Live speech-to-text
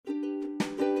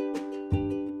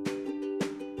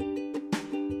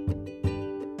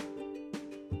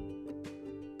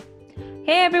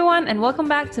Hey everyone, and welcome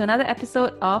back to another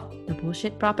episode of The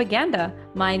Bullshit Propaganda.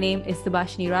 My name is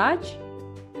Subhashini Raj.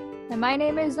 And my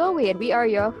name is Zoe, and we are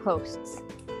your hosts.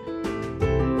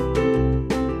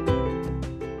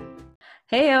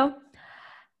 Heyo.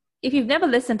 If you've never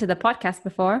listened to the podcast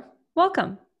before,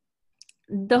 welcome.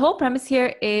 The whole premise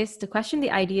here is to question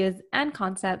the ideas and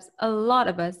concepts a lot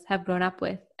of us have grown up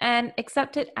with and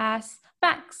accept it as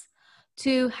facts,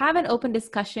 to have an open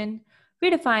discussion,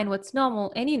 redefine what's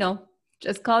normal, and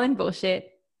just call in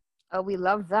bullshit. Oh, we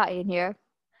love that in here.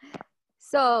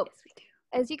 So, Yes, we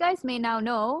do. as you guys may now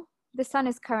know, the sun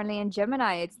is currently in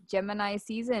Gemini. It's Gemini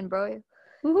season, bro.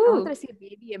 Woohoo. I wanted to say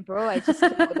baby and bro. I just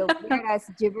came up with a weird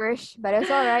ass gibberish, but it's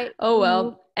all right. Oh,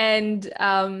 well. And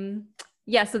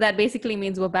so that basically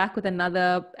means we're back with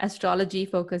another astrology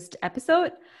focused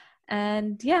episode.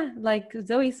 And yeah, like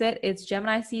Zoe said, it's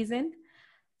Gemini season.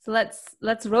 So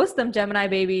let's roast them Gemini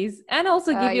babies, and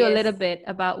also give you a little bit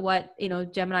about what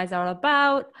Geminis are all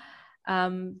about.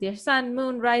 Their sun,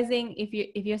 moon, rising. If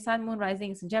your sun, moon,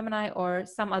 rising is in Gemini or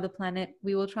some other planet,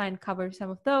 we will try and cover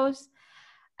some of those,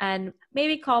 and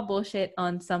maybe call bullshit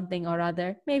on something or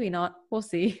other. Maybe not. We'll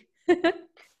see.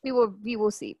 We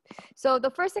will see. So the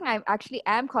first thing I actually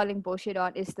am calling bullshit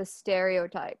on is the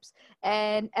stereotypes.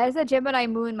 And as a Gemini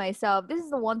moon myself, this is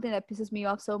the one thing that pisses me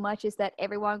off so much, is that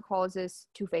everyone calls us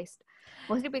two-faced.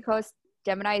 Mostly because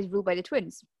Gemini is ruled by the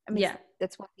twins. I mean, yeah,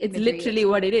 that's what it's literally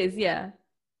what it is. Yeah.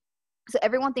 So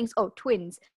everyone thinks, oh,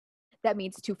 twins, that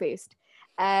means two-faced.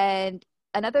 And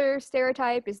another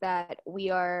stereotype is that we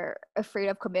are afraid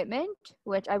of commitment,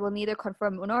 which I will neither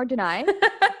confirm nor deny.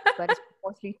 But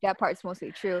that part's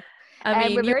mostly true. I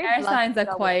mean, your air signs are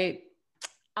quite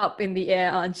up in the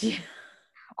air, aren't you?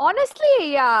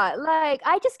 Honestly, yeah. Like,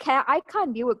 I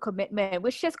can't deal with commitment,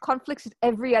 which just conflicts with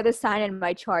every other sign in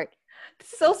my chart.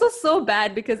 This is also so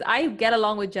bad because I get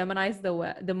along with Geminis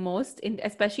the most,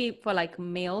 especially for like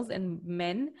males and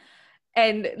men.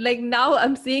 And like now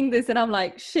I'm seeing this and I'm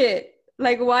like, shit,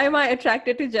 like why am I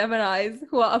attracted to Geminis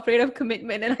who are afraid of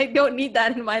commitment, and I don't need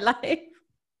that in my life?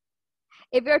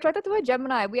 If you're attracted to a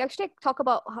Gemini, we actually talk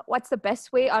about what's the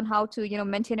best way on how to,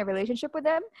 maintain a relationship with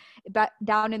them, but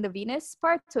down in the Venus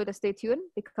part. So to stay tuned,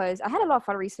 because I had a lot of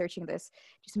fun researching this,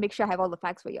 just to make sure I have all the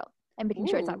facts for y'all and making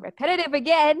sure it's not repetitive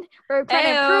again. We're trying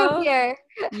to improve here.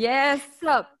 Yes.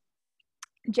 So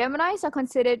Geminis are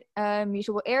considered a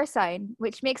mutual air sign,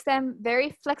 which makes them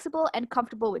very flexible and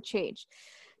comfortable with change.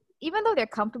 Even though they're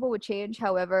comfortable with change,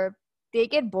 however, they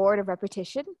get bored of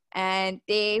repetition and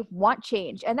they want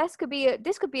change. And this could be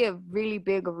a really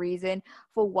big reason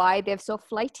for why they're so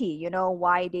flighty,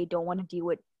 why they don't want to deal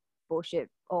with bullshit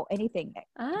or anything.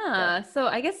 So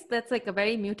I guess that's like a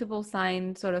very mutable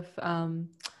sign sort of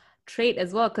trait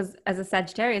as well. Because as a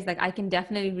Sagittarius, like I can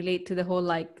definitely relate to the whole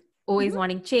like always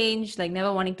wanting change, like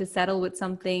never wanting to settle with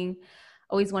something,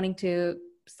 always wanting to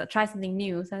try something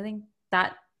new. So I think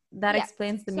that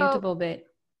explains the mutable bit.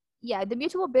 Yeah, the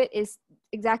mutable bit is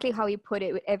exactly how you put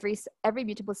it. Every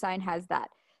mutable sign has that.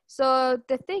 So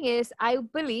the thing is, I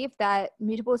believe that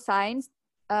mutable signs,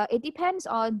 it depends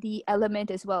on the element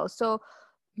as well. So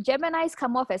Geminis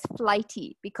come off as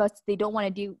flighty because they don't want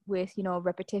to deal with,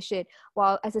 repetition.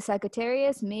 While as a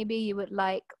Sagittarius, maybe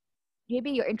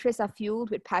your interests are fueled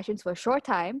with passions for a short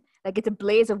time. Like it's a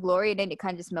blaze of glory and then it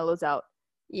kind of just mellows out.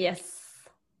 Yes.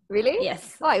 Really?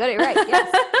 Yes. Oh, I got it right.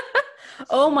 Yes.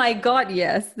 Oh my God,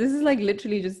 yes. This is like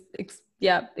literally just,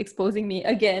 exposing me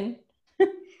again.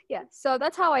 Yeah, so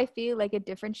that's how I feel like it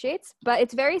differentiates, but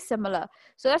it's very similar.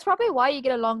 So that's probably why you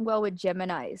get along well with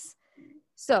Geminis.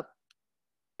 So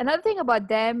another thing about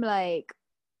them, like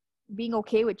being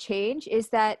okay with change, is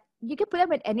that you can put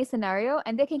them in any scenario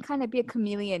and they can kind of be a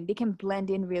chameleon. They can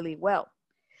blend in really well.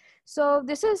 So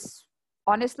this is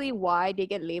honestly why they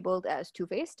get labeled as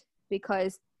two-faced,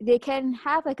 because they can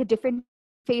have like a different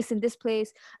face in this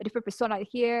place, a different persona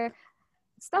here,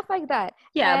 stuff like that.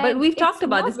 Yeah, And but we've talked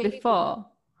about this really before,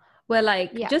 where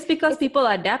like just because people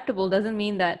are adaptable doesn't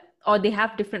mean that, or they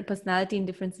have different personality in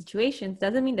different situations,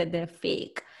 doesn't mean that they're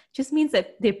fake. It just means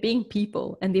that they're being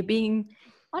people and they're being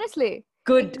honestly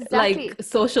good, like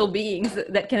social beings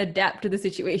that can adapt to the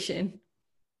situation.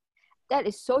 That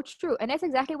is so true. And that's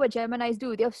exactly what Geminis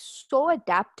do. They're so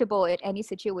adaptable in any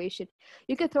situation.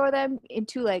 You can throw them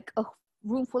into like a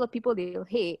room full of people they'll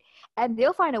hate and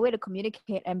they'll find a way to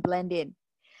communicate and blend in.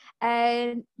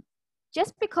 And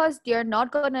just because they're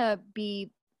not gonna be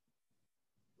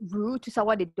rude to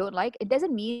someone they don't like, it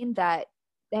doesn't mean that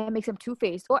makes them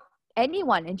two-faced or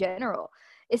anyone in general.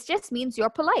 It just means you're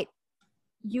polite.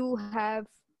 You have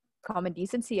common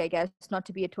decency, I guess, not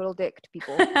to be a total dick to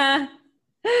people.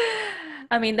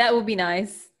 I mean, that would be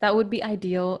nice. That would be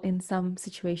ideal in some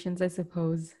situations, I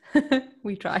suppose.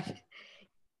 We try.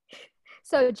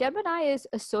 So Gemini is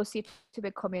associated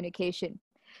with communication,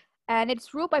 and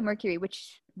it's ruled by Mercury,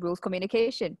 which rules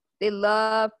communication. They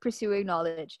love pursuing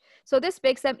knowledge. So this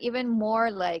makes them even more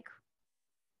like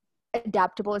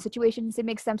adaptable in situations. It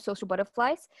makes them social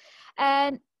butterflies.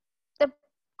 And the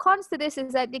cons to this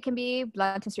is that they can be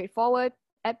blunt and straightforward.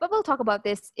 But we'll talk about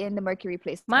this in the Mercury My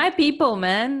placement. people,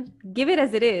 man, give it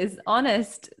as it is.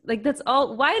 Honest. Like, that's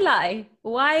all. Why lie?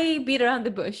 Why beat around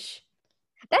the bush?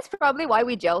 That's probably why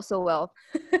we gel so well.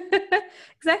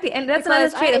 Exactly. And that's another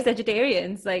Because trait of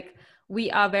Sagittarians. Like,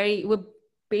 we're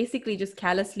basically just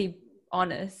callously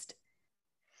honest.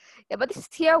 yeah, but this is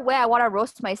here where I want to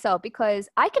roast myself because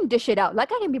I can dish it out.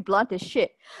 Like I can be blunt as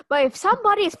shit. But if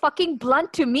somebody is fucking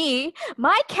blunt to me,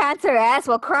 my cancer ass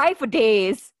will cry for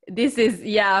days. This is,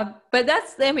 yeah. But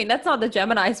I mean, that's not the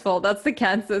Gemini's fault. That's the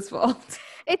Cancer's fault.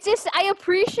 It's just I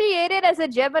appreciate it as a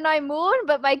Gemini moon,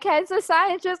 but my cancer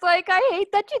sign is just like I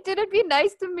hate that you didn't be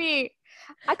nice to me.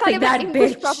 I can't Like even that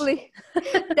English bitch. properly.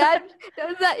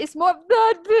 that is more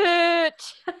that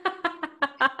bitch.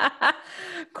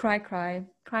 Cry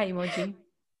emoji.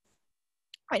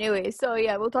 Anyway, so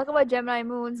yeah, we'll talk about Gemini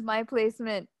moons, my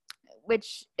placement,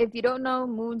 which if you don't know,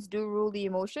 moons do rule the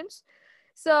emotions.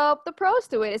 So the pros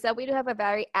to it is that we do have a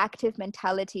very active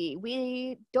mentality.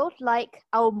 We don't like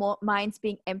our minds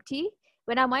being empty.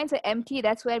 When our minds are empty,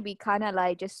 that's when we kind of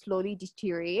like just slowly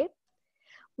deteriorate.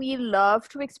 We love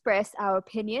to express our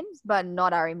opinions, but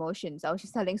not our emotions. I was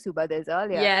just telling Suba this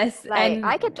earlier. Yes, Like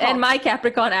I can and talk. my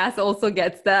Capricorn ass also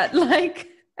gets that. Like,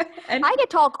 and I can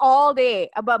talk all day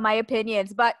about my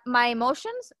opinions, but my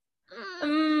emotions.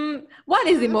 what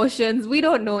is emotions? We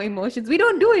don't know emotions. We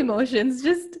don't do emotions.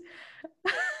 Just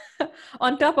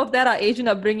on top of that, our Asian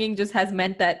upbringing just has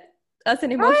meant that us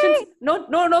and emotions, Right?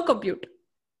 no compute,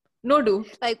 no do.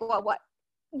 Like what?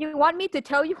 You want me to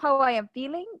tell you how I am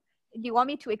feeling? You want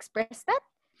me to express that?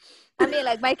 I mean,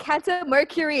 like my Cancer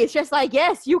Mercury is just like,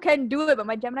 yes, you can do it, but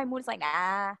my Gemini moon is like,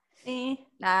 nah, Do we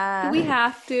nah.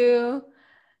 have to?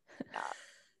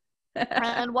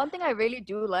 And one thing I really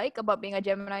do like about being a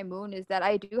Gemini moon is that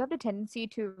I do have the tendency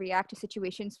to react to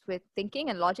situations with thinking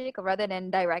and logic rather than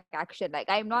direct action. Like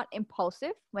I'm not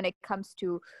impulsive when it comes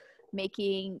to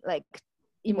making like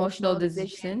Emotional emotional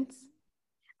decisions. decisions.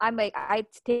 I'm like, I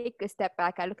take a step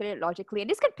back, I look at it logically, and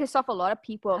this can piss off a lot of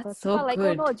people That's because so people are like,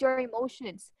 oh no, good. it's your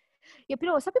emotions. Yeah, you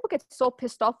know, some people get so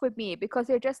pissed off with me because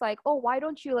they're just like, oh, why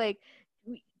don't you like,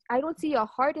 I don't see your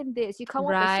heart in this. You come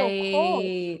off as so cold.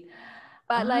 Right.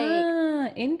 But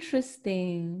like,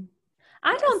 Interesting.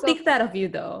 I yeah, don't so think that of you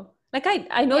though. Like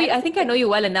I know yeah, you, I that's the think I know thing. you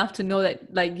well enough to know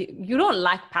that like you don't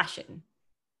lack passion.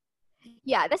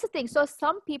 Yeah, that's the thing. So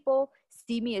some people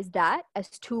see me as that, as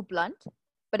too blunt,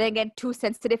 but then again, too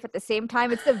sensitive at the same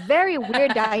time. It's a very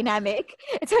weird dynamic.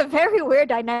 It's a very weird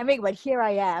dynamic, but here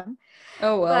I am.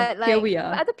 Oh well, But here like, we but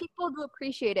are. other people do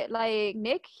appreciate it. Like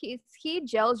Nick, he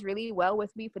gels really well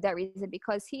with me for that reason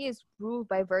because he is ruled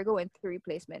by Virgo in 3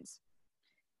 placements.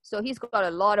 So he's got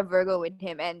a lot of Virgo in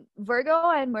him, and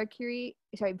Virgo and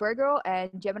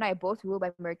Gemini are both ruled by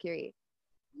Mercury.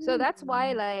 So that's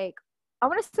why, like, I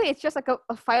want to say it's just like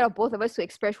a fight of both of us to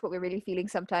express what we're really feeling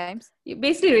sometimes. You're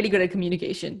basically really good at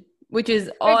communication, which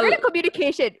is We're all good at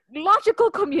communication,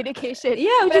 logical communication, yeah,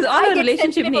 but which then is all I a get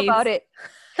relationship sensitive about needs.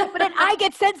 it. But then I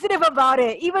get sensitive about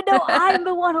it, even though I'm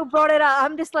the one who brought it up.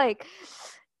 I'm just like,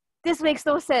 this makes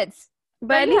no sense. But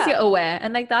But at least yeah, you're aware.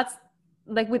 And like that's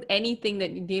like with anything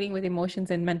that you're dealing with emotions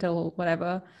and mental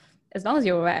whatever, as long as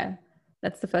you're aware,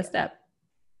 that's the first yeah. step.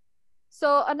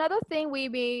 So another thing we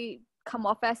may come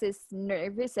off as is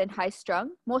nervous and high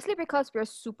strung, mostly because we're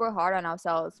super hard on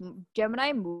ourselves.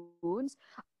 Gemini moons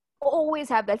always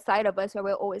have that side of us where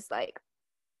we're always like,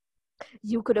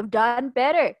 you could have done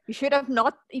better. You should have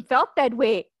not felt that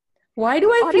way. Why do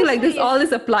I feel like Honestly, this all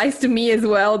this applies to me as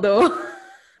well though?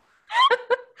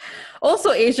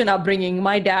 Also Asian upbringing.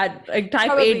 My dad, like type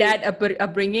A probably. dad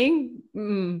upbringing.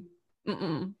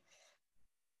 Mm-mm.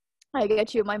 I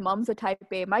get you. My mom's a type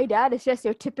A. My dad is just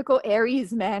your typical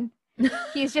Aries man.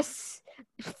 He's just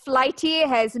flighty,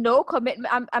 has no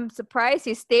commitment. I'm surprised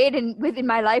he stayed within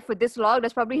my life for this long.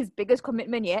 That's probably his biggest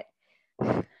commitment yet.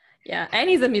 Yeah, and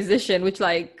he's a musician, which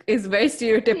like is very He's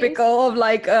stereotypical of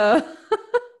like a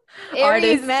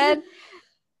Aries artist. man.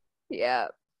 Yeah.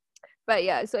 But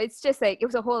yeah, so it's just like it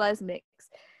was a whole ass mix.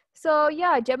 So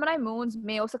yeah, Gemini moons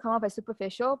may also come off as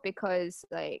superficial because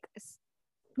like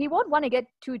we won't want to get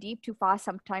too deep too fast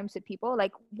sometimes with people.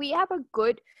 Like we have a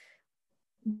good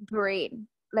brain.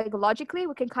 Like logically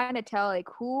we can kind of tell like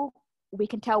who we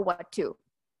can tell what to.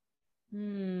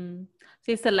 Hmm.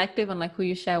 So you're selective on like who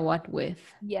you share what with.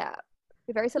 Yeah,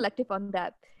 we're very selective on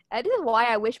that. And this is why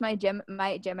I wish my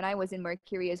Gemini was in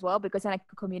Mercury as well, because then I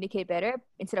could communicate better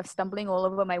instead of stumbling all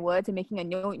over my words and making a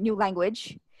new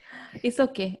language. It's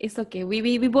okay. It's okay.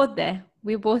 We both there.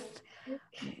 We both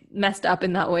messed up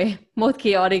in that way. Both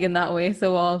chaotic in that way.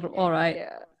 So all right.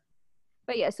 Yeah.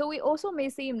 But yeah, so we also may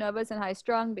seem nervous and high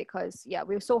strung because yeah,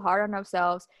 we're so hard on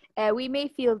ourselves. And we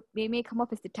may come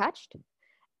off as detached.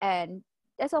 And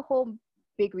that's a whole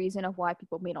big reason of why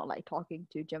people may not like talking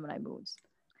to Gemini moons.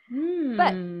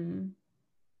 But Hmm.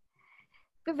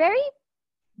 we're very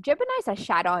Geminis are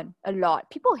shat on a lot.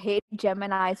 People hate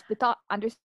Geminis without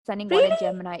understanding what a Really?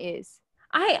 Gemini is.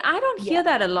 I don't Yeah. hear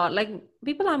that a lot. Like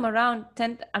people I'm around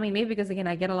tend, I mean, maybe because again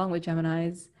I get along with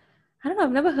Geminis. I don't know,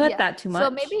 I've never heard Yeah. that too So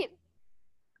much. maybe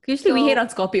Usually we hate so on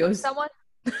Scorpios. someone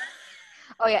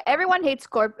oh yeah, everyone hates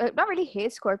not really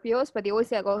hates Scorpios, but they always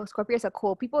say like, oh, Scorpios are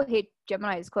cool. People hate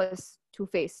Geminis because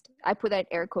two-faced. I put that in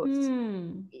air quotes.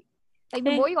 Hmm. Like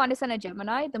the Eh. more you understand a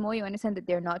Gemini, the more you understand that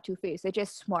they're not two-faced. They're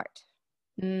just smart.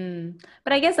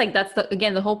 But I guess like that's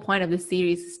the whole point of this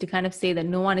series is to kind of say that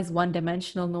no one is one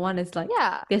dimensional. No one is like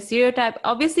Yeah. the stereotype.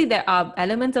 Obviously, there are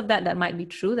elements of that that might be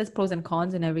true. There's pros and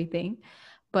cons and everything,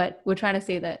 but we're trying to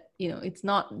say that it's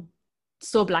not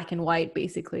so black and white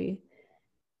basically.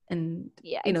 And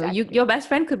Yeah, your exactly. best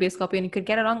friend could be a Scorpio and you could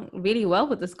get along really well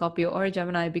with a Scorpio or a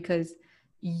Gemini because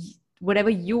whatever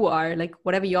you are, like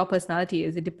whatever your personality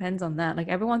is, it depends on that. Like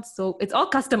everyone's it's all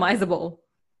customizable.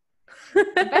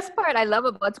 The best part I love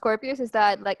about Scorpios is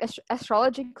that, like,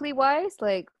 astrologically wise,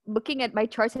 like looking at my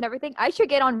charts and everything, I should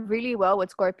get on really well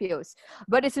with Scorpios.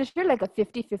 But it's usually like a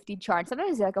 50-50 chance.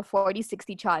 Sometimes it's like a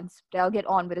 40-60 chance that I'll get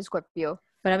on with a Scorpio.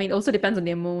 But I mean, it also depends on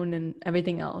their moon and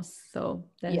everything else. So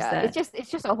there's Yeah, that.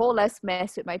 it's just a whole less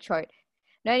mess with my chart.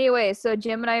 Now, anyway, so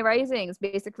Gemini rising is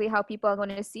basically how people are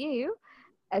going to see you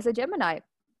as a Gemini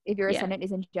if your Yeah. ascendant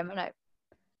is in Gemini.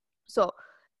 So,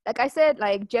 like I said,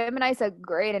 like Geminis are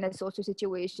great in a social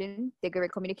situation. They're great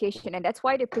at communication, and that's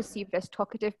why they're perceived as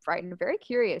talkative, bright, and very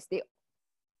curious. They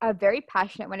are very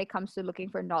passionate when it comes to looking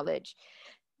for knowledge.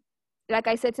 Like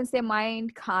I said, since their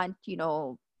mind can't,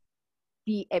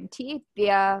 be empty, they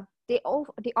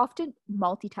often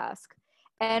multitask.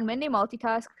 And when they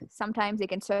multitask, sometimes they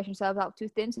can stretch themselves out too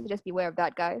thin. So just beware of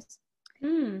that, guys.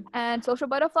 Mm. And social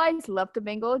butterflies love to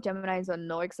mingle. Geminis are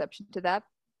no exception to that.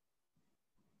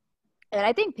 And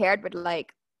I think paired with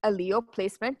like a Leo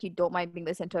placement, you don't mind being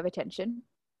the center of attention.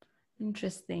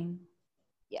 Interesting.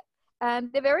 Yeah.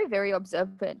 And they're very, very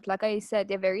observant. Like I said,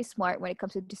 they're very smart when it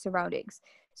comes to the surroundings.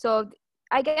 So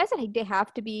I guess that they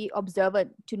have to be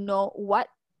observant to know what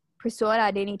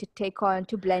persona they need to take on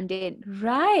to blend in.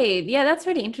 Right. Yeah, that's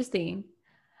really interesting.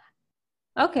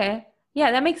 Okay.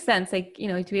 Yeah, that makes sense. Like,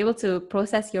 to be able to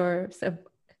process your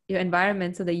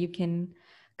environment so that you can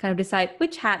kind of decide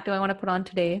which hat do I want to put on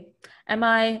today? Am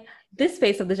I this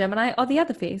face of the Gemini or the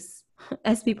other face?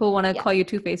 As people want to Yeah. call you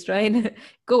two-faced, right?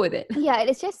 Go with it. Yeah,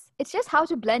 it's just how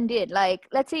to blend in. Like,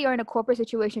 let's say you're in a corporate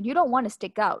situation, you don't want to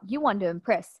stick out. You want to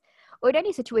impress. Or in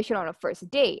any situation on a first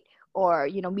date, or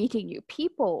meeting new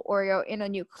people, or you're in a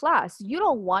new class, you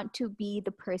don't want to be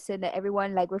the person that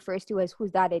everyone like refers to as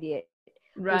who's that idiot,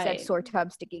 who's that Right. sore thumb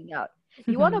sticking out.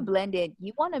 You want to blend in.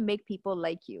 You want to make people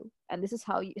like you, and this is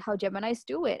how Geminis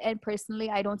do it. And personally,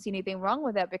 I don't see anything wrong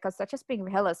with that because that's just being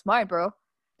hella smart, bro.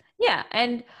 Yeah,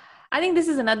 and I think this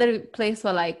is another place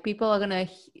where like people are gonna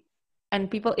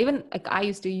and people even like I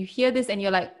used to, you hear this and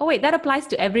you're like, oh wait, that applies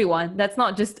to everyone. That's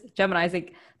not just Gemini's.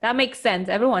 Like that makes sense.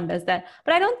 Everyone does that.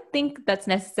 But I don't think that's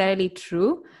necessarily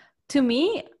true. To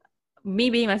me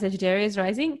being my Sagittarius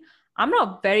rising, I'm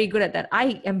not very good at that.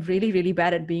 I am really, really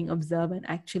bad at being observant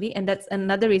actually. And that's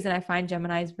another reason I find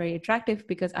Gemini is very attractive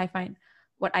because I find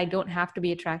what I don't have to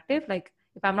be attractive. Like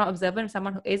if I'm not observant,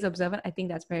 someone who is observant, I think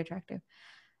that's very attractive.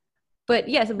 But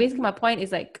yeah, so basically Mhm. my point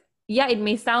is like, yeah, it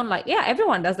may sound like, yeah,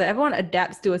 everyone does that. Everyone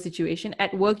adapts to a situation.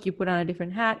 At work, you put on a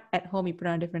different hat. At home, you put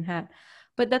on a different hat.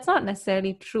 But that's not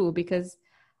necessarily true because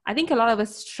I think a lot of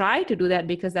us try to do that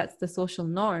because that's the social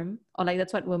norm or like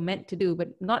that's what we're meant to do. But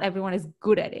not everyone is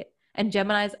good at it. And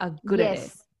Geminis are good at it.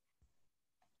 Yes,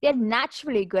 they're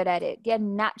naturally good at it. They're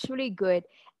naturally good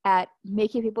at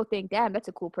making people think, damn, that's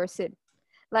a cool person.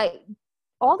 Like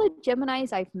all the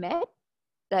Geminis I've met,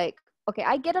 like, okay,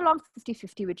 I get along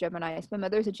 50-50 with Geminis. My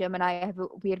mother's a Gemini. I have a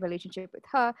weird relationship with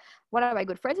her. One of my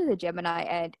good friends is a Gemini.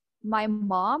 And my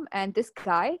mom and this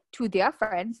guy, to their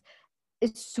friends,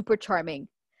 is super charming.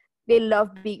 They love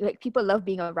being, like, people love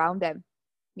being around them,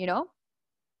 you know?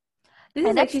 This is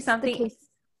And actually that's the something. case.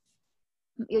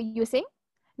 You were saying?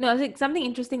 No, I think something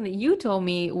interesting that you told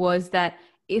me was that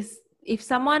is if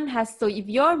someone has, so if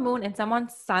your moon and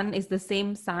someone's sun is the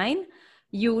same sign,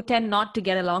 you tend not to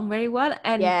get along very well.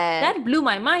 And Yeah. that blew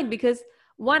my mind because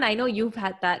one, I know you've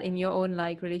had that in your own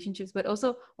like relationships, but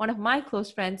also one of my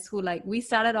close friends who like we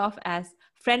started off as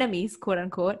frenemies, quote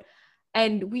unquote,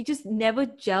 and we just never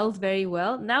gelled very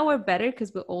well. Now we're better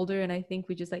because we're older and I think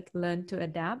we just like learned to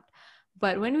adapt.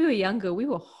 But when we were younger, we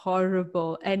were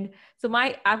horrible. And so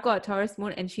I've got a Taurus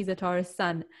moon and she's a Taurus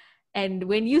sun. And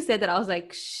when you said that, I was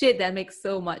like, shit, that makes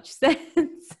so much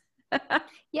sense.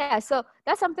 Yeah, so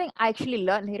that's something I actually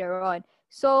learned later on.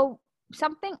 So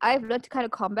something I've learned to kind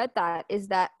of combat that is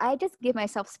that I just give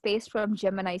myself space from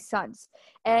Gemini suns.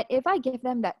 And if I give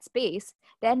them that space,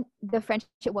 then the friendship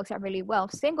works out really well.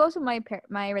 Same goes with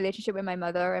my relationship with my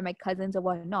mother and my cousins or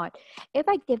whatnot. If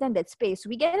I give them that space,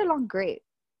 we get along great.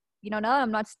 Now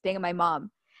I'm not staying with my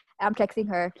mom. I'm texting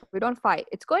her. We don't fight.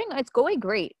 It's going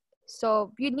great.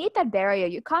 So you need that barrier.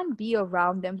 You can't be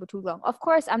around them for too long. Of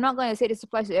course, I'm not going to say this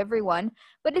applies to everyone,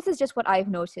 but this is just what I've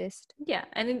noticed. Yeah.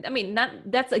 And I mean,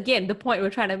 that's again the point we're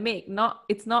trying to make.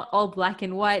 It's not all black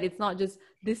and white. It's not just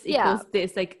this Yeah, equals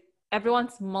this. Like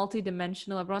everyone's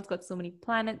multidimensional. Everyone's got so many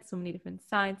planets, so many different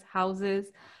signs,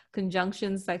 houses,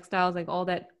 conjunctions, sextiles, like all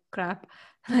that crap,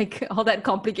 like all that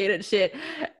complicated shit.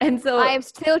 And I so am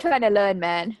still trying to learn,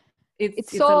 man.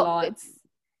 it's a lot.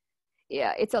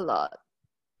 It's a lot.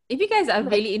 If you guys are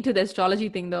Like, really into the astrology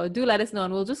thing, though, do let us know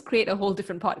and we'll just create a whole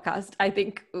different podcast, I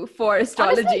think, for honestly,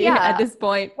 astrology at yeah. this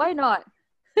point. Why not?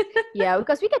 Yeah,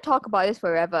 because we can talk about this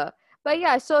forever. But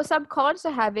yeah, so some cons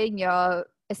to having your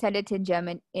ascendant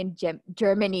in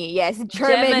Germany. Yes,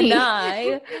 Germany.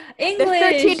 Gemini, The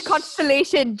 13th English.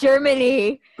 constellation,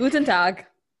 Germany. Guten Tag.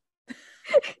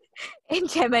 In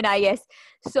Gemini, yes.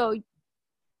 So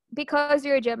because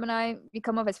you're a Gemini, you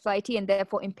come off as flighty and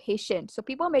therefore impatient. So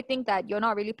people may think that you're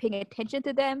not really paying attention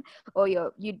to them, or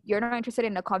you're not interested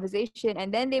in a conversation,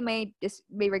 and then they may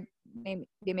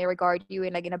they may regard you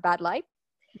in a bad light.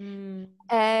 Mm.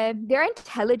 And their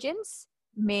intelligence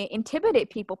may intimidate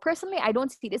people. Personally, I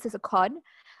don't see this as a con,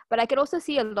 but I could also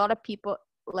see a lot of people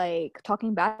like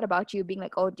talking bad about you, being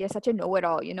like, "Oh, you're such a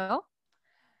know-it-all," you know?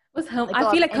 Like a I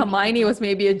lot feel of like envy Hermione people. was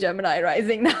maybe a Gemini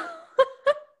rising now.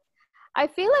 I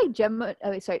feel like Gemini.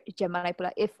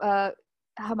 If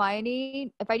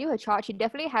Hermione, if I knew her chart, she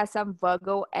definitely has some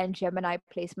Virgo and Gemini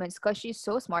placements because she's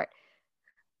so smart.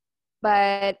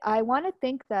 But I want to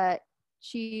think that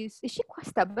is she quite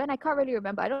stubborn? I can't really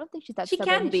remember. I don't think she's that She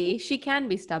stubborn, can is she? be. She can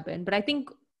be stubborn. But I think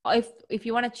if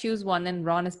you want to choose one, then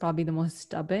Ron is probably the most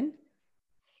stubborn.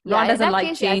 Ron Yeah, in doesn't that like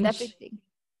case, yeah, I definitely change. think.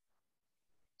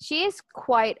 She is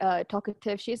quite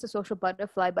talkative. She's a social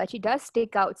butterfly, but she does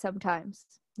stick out sometimes.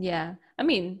 Yeah. I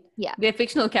mean, Yeah, they're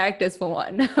fictional characters for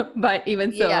one, but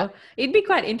even yeah. so, it'd be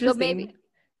quite So maybe, interesting.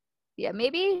 yeah,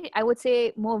 maybe I would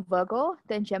say more Virgo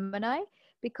than Gemini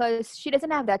because she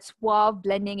doesn't have that suave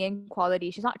blending in quality.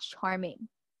 She's not charming.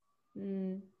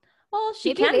 Mm. Well, she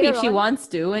Maybe can be if later she on. wants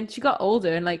to, and she got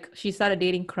older and like she started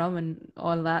dating Crumb and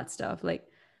all that stuff, like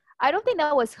I don't think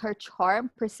that was her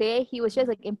charm per se. He was just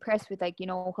like impressed with her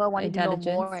wanting to know more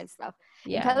intelligence. and stuff.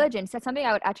 Yeah. Intelligence, that's something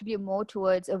I would attribute more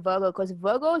towards a Virgo because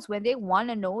Virgos, when they want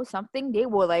to know something, they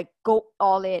will like go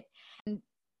all in. And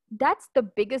that's the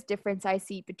biggest difference I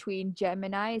see between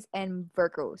Geminis and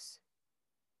Virgos.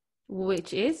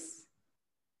 Which is?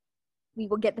 We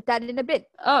will get to that in a bit.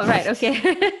 Oh, right. Okay.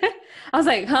 I was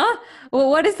like, huh? Well,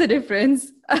 what is the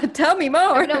difference? Tell me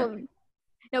more. No,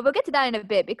 no, we'll get to that in a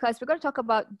bit because we're going to talk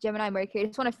about Gemini Mercury. I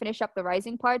just want to finish up the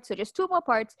rising part. So just two more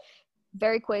parts,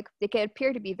 very quick. They can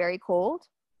appear to be very cold,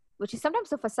 which is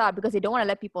sometimes a facade because they don't want to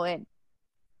let people in.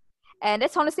 And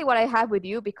that's honestly what I have with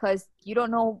you because you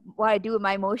don't know what I do with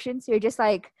my emotions. You're just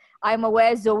like, I'm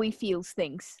aware Zoe feels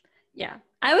things. Yeah.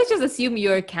 I always just assume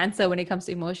you're a Cancer when it comes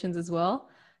to emotions as well,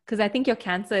 because I think your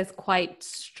Cancer is quite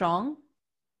strong.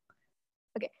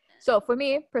 Okay. So for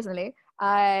me personally,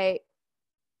 I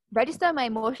register my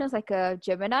emotions like a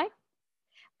Gemini,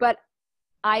 but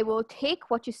I will take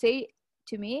what you say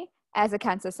to me as a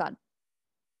Cancer sun.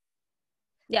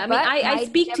 Yeah, I mean, But I my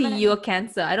speak to Gemini, your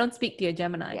Cancer. I don't speak to your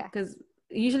Gemini yeah, because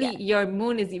usually yeah, your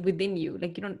moon is within you.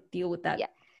 Like you don't deal with that. yeah.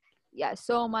 Yeah,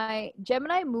 so my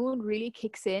Gemini moon really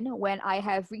kicks in when I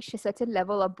have reached a certain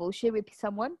level of bullshit with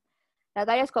someone. Like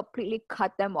I just completely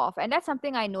cut them off. And that's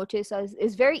something I notice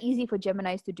is very easy for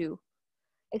Geminis to do,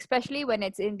 especially when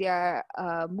it's in their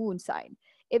moon sign.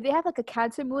 If they have like a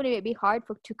Cancer moon, it may be hard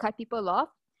to cut people off.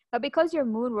 But because your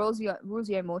moon rules your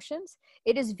emotions,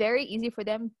 it is very easy for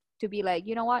them to be like,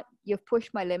 you know what, you've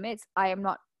pushed my limits. I am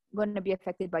not going to be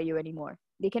affected by you anymore.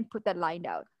 They can put that line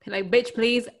down. Like, bitch,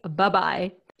 please, bye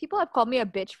bye. People have called me a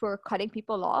bitch for cutting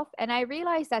people off, and I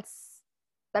realize that's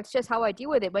that's just how I deal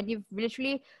with it. When you've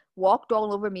literally walked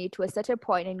all over me to a certain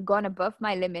point and gone above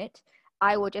my limit,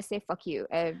 I will just say fuck you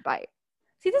and bye.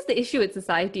 See, this is the issue with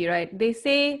society, right? They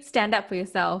say stand up for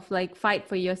yourself, like fight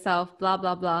for yourself, blah,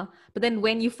 blah, blah. But then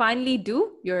when you finally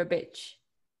do, you're a bitch.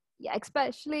 Yeah,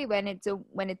 especially when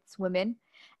it's women.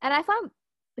 And I found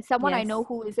someone I Yes. know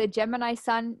who is a Gemini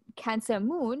sun, Cancer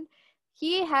moon,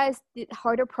 he has the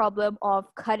harder problem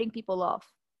of cutting people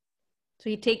off. So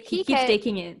he He keeps can,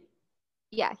 taking it.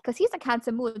 yeah, because he's a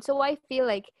Cancer moon. So I feel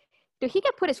like he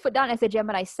can put his foot down as a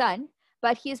Gemini sun,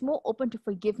 but he is more open to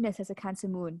forgiveness as a Cancer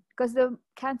moon because the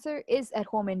Cancer is at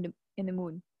home in the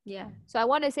moon. Yeah. So I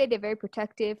want to say they're very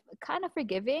protective, kind of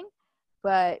forgiving,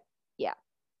 but yeah,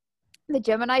 the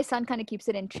Gemini sun kind of keeps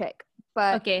it in check.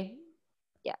 But Okay.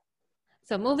 yeah.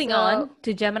 So moving So on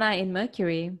to Gemini in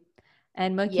Mercury.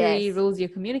 And Mercury yes. rules your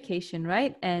communication,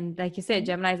 right? And like you said, Mhm.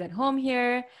 Gemini's at home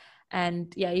here.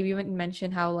 And yeah, you even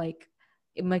mentioned how like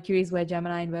Mercury is where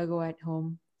Gemini and Virgo are at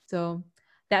home. So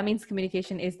that means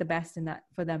communication is the best in that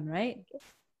for them, right?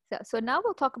 So now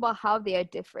we'll talk about how they are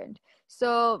different.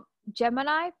 So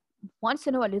Gemini wants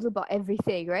to know a little about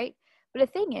everything, right? But the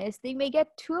thing is, they may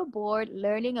get too bored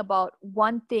learning about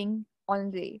one thing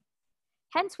only.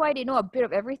 Hence why they know a bit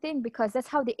of everything, because that's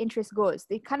how the interest goes.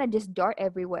 They kind of just dart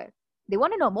everywhere. They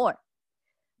want to know more.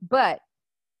 But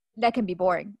that can be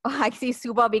boring. Oh, I see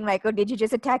Suba being like, oh, did you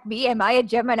just attack me? Am I a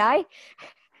Gemini?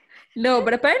 No,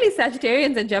 but apparently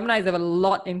Sagittarians and Geminis have a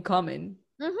lot in common.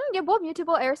 You're both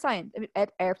mutable air signs.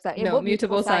 Air sign. You're No, both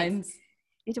mutable mutable signs. signs.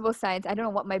 Mutable signs. I don't know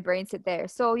what my brain said there.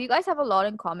 So you guys have a lot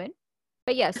in common.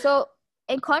 But yeah, so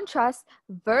in contrast,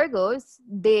 Virgos,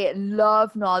 they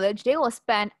love knowledge. They will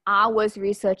spend hours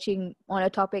researching on a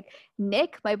topic.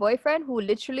 Nick, my boyfriend, who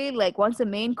literally like wants a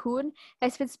Maine Coon,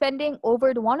 has been spending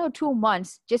over 1 or 2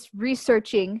 months just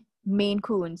researching Maine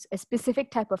Coons, a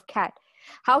specific type of cat.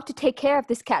 How to take care of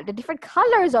this cat, the different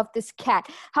colors of this cat,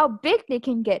 how big they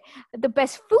can get, the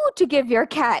best food to give your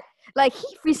cat. Like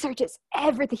he researches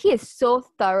everything. He is so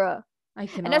thorough. I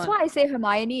And that's cannot. why I say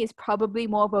Hermione is probably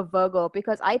more of a Virgo,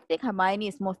 because I think Hermione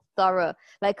is more thorough.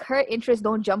 Like her interests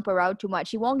don't jump around too much.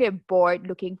 She won't get bored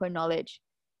looking for knowledge.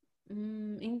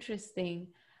 Interesting.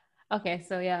 Okay,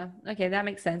 so yeah. Okay, that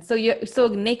makes sense. So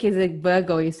Nick is a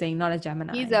Virgo, you're saying, not a He's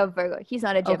Gemini. a Virgo. He's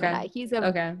not a Okay. Gemini.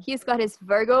 Okay. He's got his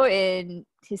Virgo in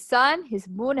his sun, his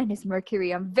moon, and his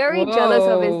Mercury. I'm very jealous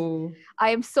of his. Whoa. I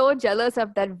am so jealous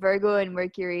of that Virgo and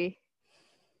Mercury.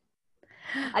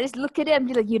 I just look at him and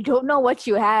be like, you don't know what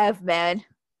you have, man.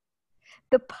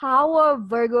 The power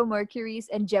Virgo Mercuries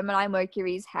and Gemini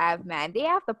Mercuries have, man. They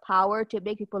have the power to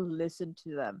make people listen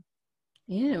to them.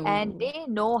 And Ew. they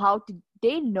know how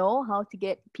to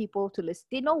get people to listen.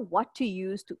 They know what to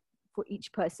use for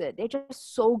each person. They're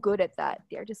just so good at that.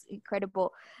 They're just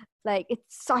incredible. Like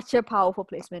it's such a powerful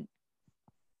placement.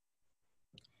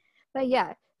 But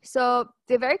yeah, so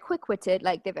they're very quick-witted,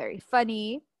 like they're very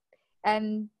funny,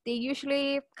 and they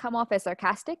usually come off as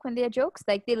sarcastic when they're jokes.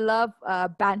 Like they love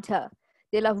banter.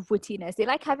 They love wittiness. They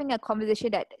like having a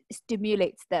conversation that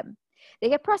stimulates them. They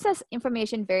can process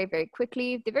information very, very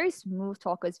quickly. They're very smooth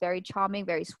talkers, very charming,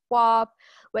 very suave.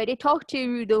 Where they talk to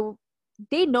you,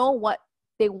 they know what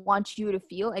they want you to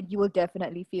feel, and you will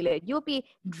definitely feel it. You'll be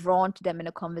drawn to them in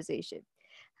a conversation.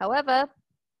 However,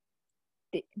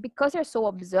 because they're so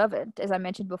observant, as I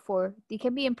mentioned before, they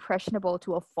can be impressionable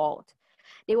to a fault.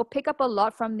 They will pick up a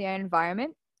lot from their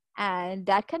environment, and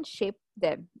that can shape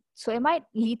them. So it might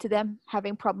lead to them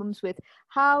having problems with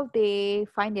how they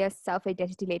find their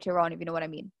self-identity later on, if you know what I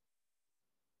mean.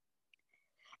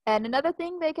 And another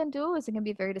thing they can do is they can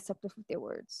be very deceptive with their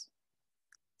words.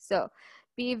 So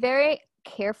be very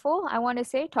careful, I want to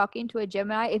say, talking to a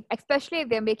Gemini, especially if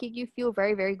they're making you feel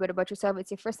very, very good about yourself.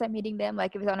 It's your first time meeting them.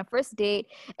 Like if it's on a first date,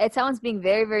 it sounds being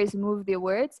very, very smooth with their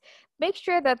words. Make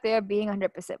sure that they're being 100%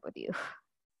 with you.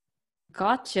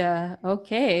 Gotcha.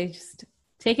 Okay. Just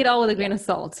take it all with a grain Yeah. of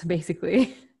salt,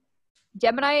 basically.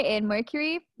 Gemini and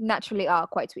Mercury naturally are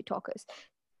quite sweet talkers.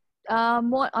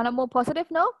 On a more positive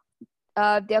note,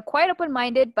 they're quite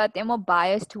open-minded, but they're more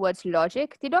biased towards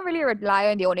logic. They don't really rely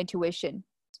on their own intuition.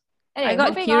 I Anyway, got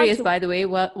moving on curious, to by the way,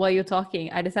 while you're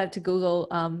talking. I decided to Google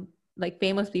like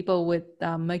famous people with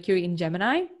Mercury in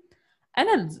Gemini. And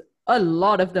there's a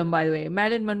lot of them, by the way.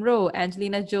 Marilyn Monroe,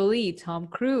 Angelina Jolie, Tom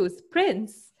Cruise,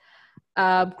 Prince,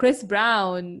 Chris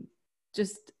Brown,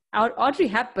 just Audrey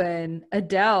Hepburn,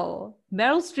 Adele,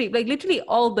 Meryl Streep, like literally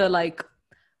all the like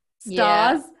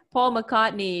stars. yeah. Paul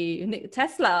McCartney,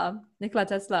 Nikola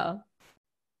Tesla.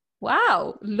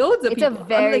 Wow, loads of It's a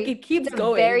people. I'm like, it it's keeps a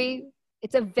going. very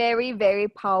it's a very, very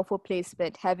powerful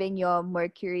placement having your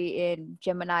Mercury in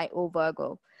Gemini or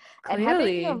Virgo. And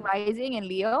having your Clearly. rising in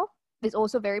Leo, is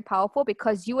also very powerful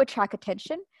because you attract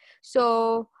attention.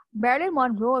 So Marilyn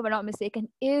Monroe, if I'm not mistaken,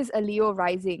 is a Leo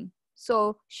rising.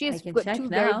 So I she's can got check two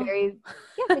very, now. very, yeah,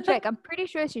 you can check. I'm pretty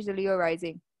sure she's a Leo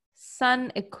rising.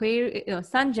 Sun Aquarius, no,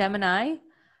 Sun Gemini,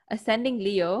 ascending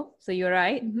Leo. So you're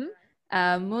right.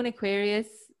 Moon Aquarius.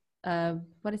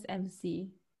 What is MC?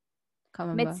 Can't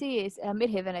remember. Mitzi is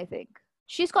Midheaven, I think.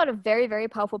 She's got a very, very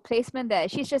powerful placement there.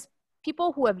 She's just,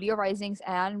 people who have Leo risings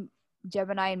and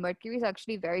Gemini and Mercury is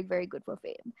actually very, very good for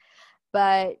fame.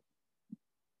 But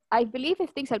I believe if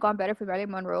things had gone better for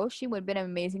Marilyn Monroe, she would have been an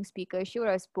amazing speaker. She would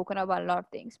have spoken about a lot of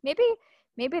things.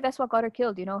 Maybe that's what got her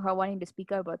killed, her wanting to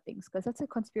speak out about things, because that's a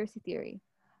conspiracy theory.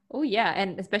 Oh yeah,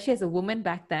 and especially as a woman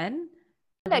back then.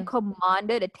 That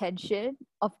commanded attention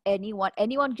of anyone.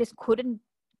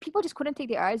 People just couldn't take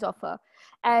their eyes off her.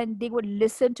 And they would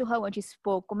listen to her when she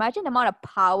spoke. Imagine the amount of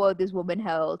power this woman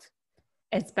held.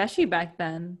 Especially back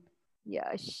then.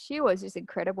 Yeah, she was just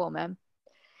incredible, man.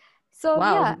 So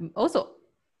wow. yeah. Also,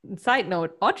 side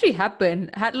note, Audrey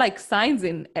Hepburn had like signs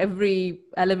in every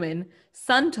element.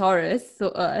 Sun Taurus,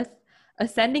 so Earth,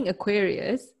 ascending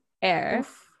Aquarius, air,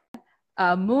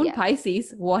 moon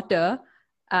Pisces, water,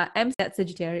 M at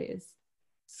Sagittarius.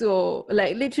 So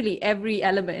like literally every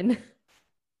element.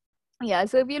 Yeah,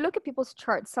 so if you look at people's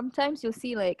charts, sometimes you'll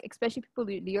see like, especially people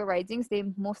with Leo risings,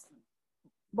 most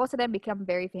of them become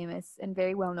very famous and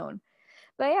very well known.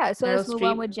 But yeah, so let's move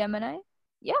on with Gemini.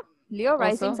 Yeah, Leo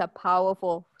risings are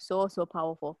powerful, so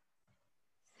powerful.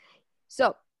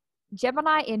 So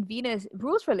Gemini and Venus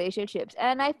rules relationships,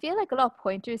 and I feel like a lot of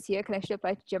pointers here can actually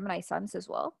apply to Gemini suns as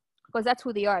well, because that's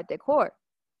who they are at their core.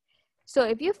 So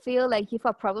if you feel like you've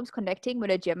got problems connecting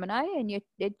with a Gemini and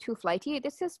you're too flighty,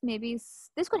 this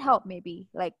could help maybe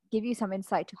like give you some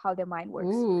insight to how their mind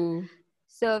works. Ooh.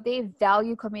 So they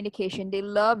value communication. They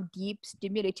love deep,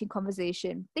 stimulating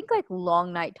conversation. Think like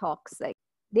long night talks. Like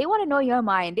they want to know your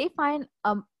mind. They find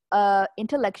a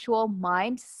intellectual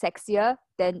mind sexier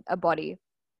than a body.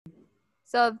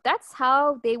 So that's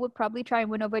how they would probably try and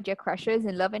win over their crushes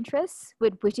and love interests,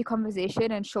 with witty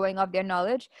conversation and showing off their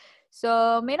knowledge.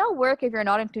 So it may not work if you're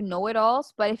not into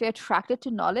know-it-alls, but if you're attracted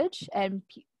to knowledge and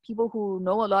people who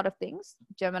know a lot of things,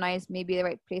 Gemini is maybe the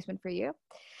right placement for you.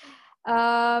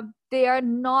 They are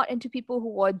not into people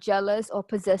who are jealous or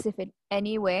possessive in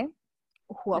any way,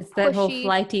 who are it's pushy. That whole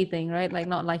flighty thing, right? Like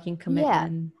not liking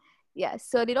commitment. Yeah.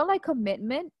 So they don't like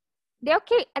commitment. They're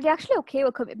okay. They're actually okay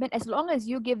with commitment as long as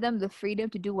you give them the freedom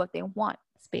to do what they want.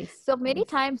 Space. So many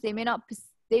times they may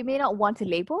not want to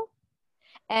label,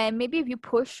 and maybe if you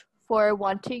push for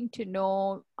wanting to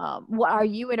know what are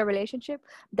you in a relationship,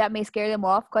 that may scare them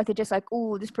off because they're just like,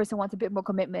 oh, this person wants a bit more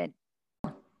commitment.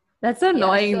 That's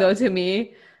annoying though to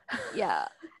me. Yeah,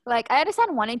 like I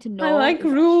understand wanting to know. I like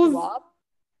rules.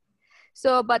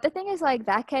 So, but the thing is, like,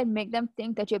 that can make them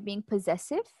think that you're being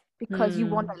possessive because you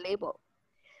want a label.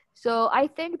 So I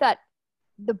think that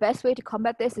the best way to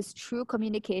combat this is true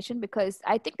communication, because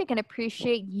I think they can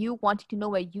appreciate you wanting to know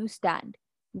where you stand.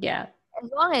 Yeah. As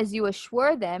long as you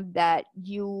assure them that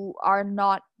you are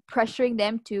not pressuring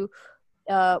them to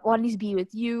always be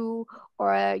with you,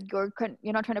 or you're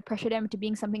not trying to pressure them into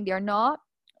being something they're not,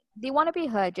 they want to be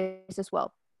heard just as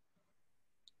well.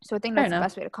 So I think that's the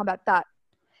best way to combat that.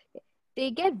 They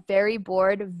get very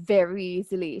bored very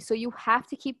easily. So you have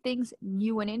to keep things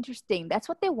new and interesting. That's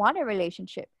what they want in a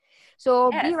relationship.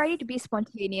 So be ready to be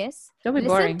spontaneous. Don't be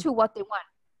listen boring. to what they want.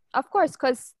 Of course,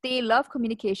 because they love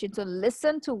communication. So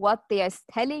listen to what they are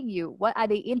telling you. What are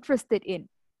they interested in?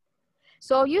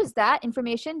 So use that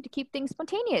information to keep things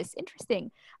spontaneous,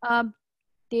 interesting.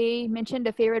 They mentioned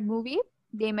a favorite movie.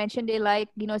 They mentioned they like,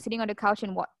 sitting on the couch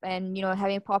and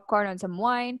having popcorn and some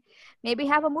wine. Maybe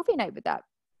have a movie night with that.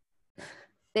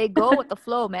 They go with the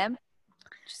flow, man.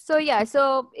 So yeah,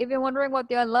 so if you're wondering what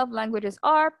their love languages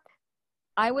are,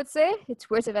 I would say it's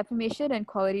words of affirmation and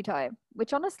quality time,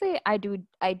 which honestly I do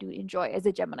enjoy as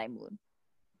a Gemini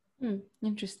moon.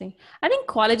 Interesting. I think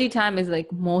quality time is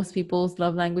like most people's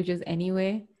love languages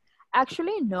anyway.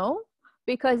 Actually, no,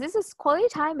 because quality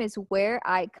time is where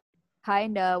I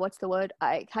kind of,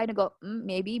 I kind of go,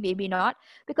 maybe not,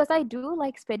 because I do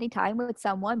like spending time with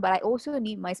someone, but I also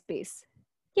need my space.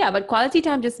 Yeah, but quality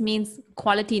time just means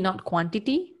quality, not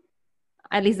quantity.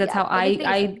 At least that's how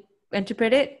I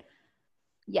interpret it.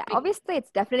 Yeah, obviously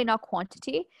it's definitely not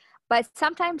quantity, but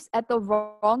sometimes at the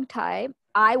wrong time,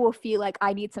 I will feel like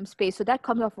I need some space. So that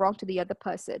comes off wrong to the other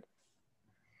person.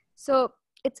 So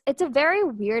it's a very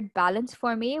weird balance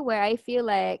for me, where I feel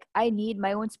like I need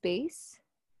my own space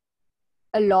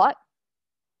a lot.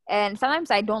 And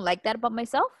sometimes I don't like that about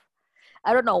myself.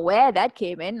 I don't know where that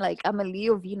came in. Like, I'm a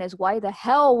Leo Venus. Why the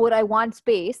hell would I want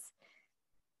space?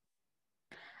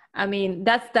 I mean,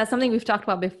 that's something we've talked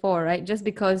about before, right? Just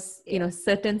because, Yeah.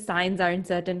 certain signs are in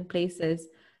certain places,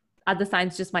 other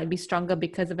signs just might be stronger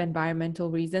because of environmental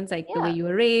reasons, like the way Yeah. you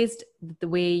were raised, the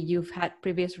way you've had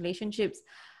previous relationships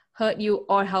hurt you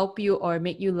or help you or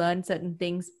make you learn certain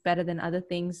things better than other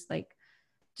things. Like,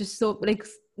 just so, like,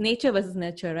 nature versus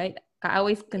nurture, right? I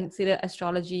always Yeah. consider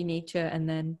astrology nature, and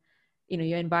then,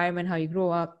 your environment, how you grow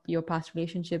up, your past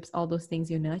relationships, all those things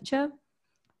you nurture.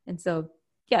 And so,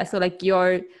 yeah, so like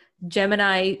your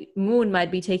Gemini moon might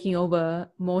be taking over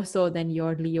more so than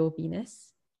your Leo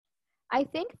Venus. I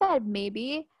think that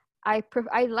maybe I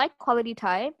like quality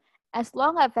time as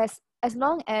long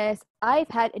as I've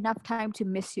had enough time to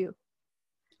miss you.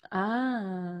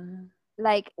 Ah,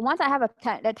 Like once I have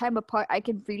that time apart, I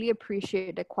can really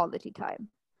appreciate the quality time.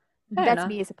 fair That's enough.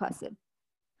 me as a person.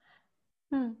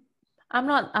 Hmm. I'm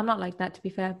not like that, to be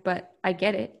fair, but I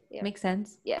get it. Yeah. Makes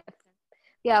sense. Yeah.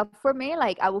 Yeah. For me,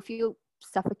 like I will feel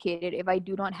suffocated if I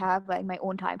do not have like my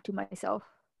own time to myself.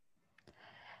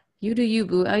 You do you,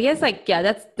 boo. I guess, like, yeah,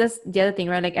 that's the other thing,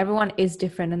 right? Like, everyone is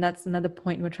different, and that's another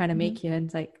point we're trying to Mm-hmm. make here. And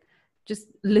it's like, just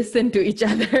listen to each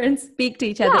other and speak to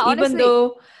each other, Yeah, even honestly.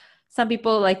 though some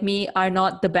people like me are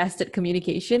not the best at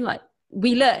communication. Like,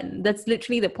 we learn. That's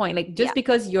literally the point. Like, just Yeah.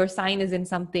 because your sign is in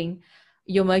something,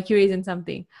 your Mercury is in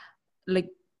something, like,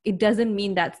 it doesn't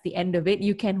mean that's the end of it.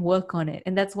 You can work on it,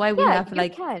 and that's why we Yeah, have, you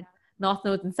like, can. north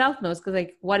nodes and south nodes, because,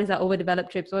 like, what is our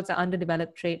overdeveloped traits, what's our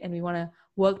underdeveloped trait, and we want to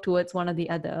work towards one or the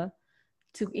other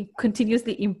to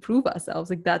continuously improve ourselves.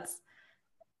 Like, that's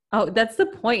the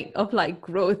point of, like,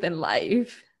 growth in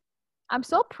life. I'm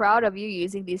so proud of you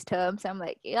using these terms. I'm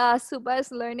like, yeah, Suba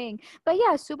is learning. But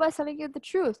yeah, Suba is telling you the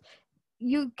truth.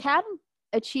 You can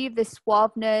achieve the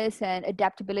suaveness and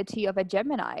adaptability of a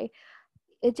Gemini.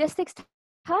 It just takes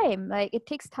time. Like it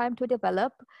takes time to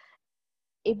develop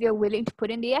if you're willing to put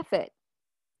in the effort.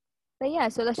 But yeah,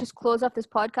 so let's just close off this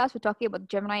podcast. We're talking about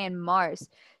Gemini and Mars.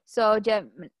 So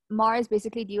Mars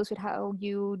basically deals with how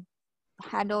you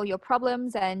handle your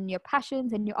problems and your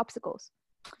passions and your obstacles.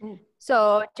 Ooh.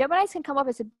 So Geminis can come off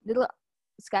as a little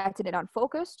scattered and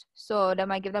unfocused. So that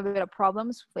might give them a bit of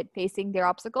problems with facing their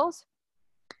obstacles.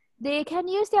 They can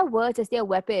use their words as their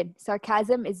weapon.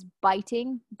 Sarcasm is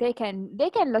biting. They can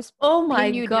just Oh my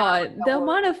pin you down with God. their The words.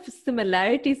 amount of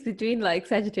similarities between, like,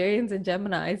 Sagittarians and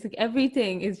Geminis, like,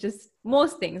 everything is just,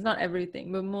 most things, not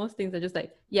everything, but most things are just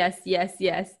like, yes, yes,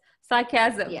 yes.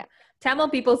 Sarcasm. Yeah. Tamil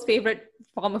people's favorite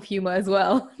form of humor as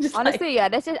well. Just like, Honestly, yeah,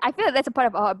 that's just I feel like that's a part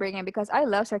of our upbringing because I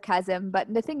love sarcasm,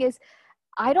 but the thing is,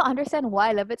 I don't understand why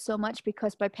I love it so much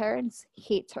because my parents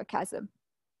hate sarcasm.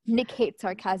 Nick hates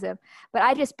sarcasm, but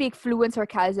I just speak fluent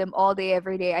sarcasm all day,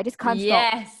 every day. I just can't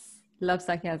stop. yes. Love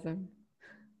sarcasm.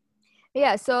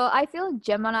 Yeah, so I feel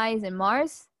Geminis and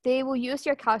Mars, they will use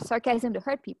your sarcasm to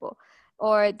hurt people,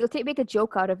 or they'll make a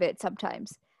joke out of it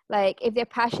sometimes. Like if they're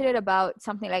passionate about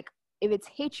something, like if it's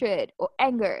hatred or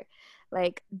anger,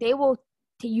 like they will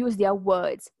use their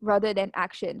words rather than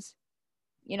actions.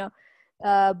 You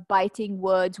know, biting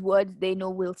words they know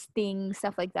will sting,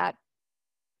 stuff like that.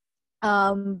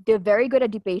 They're very good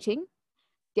at debating.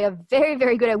 They're very,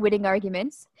 very good at winning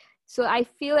arguments. So I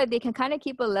feel like they can kind of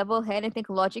keep a level head and think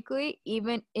logically,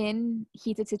 even in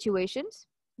heated situations.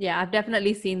 Yeah, I've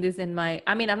definitely seen this in my,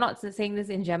 I mean, I'm not saying this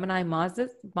in Gemini Mars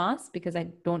because I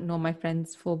don't know my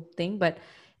friend's full thing, but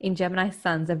in Gemini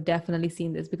Suns, I've definitely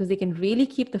seen this because they can really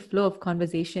keep the flow of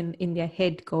conversation in their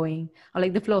head going, or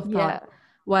like the flow of Yeah. thought.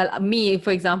 While me,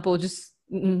 for example, just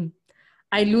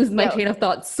I lose my Yeah. train of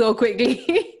thought so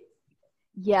quickly.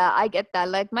 Yeah, I get that.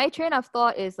 Like my train of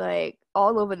thought is like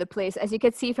all over the place. As you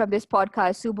can see from this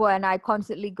podcast, Subo and I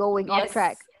constantly going off Yes,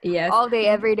 track yes. all day,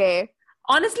 every day.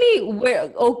 Honestly,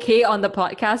 we're okay on the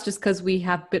podcast just because we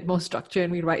have a bit more structure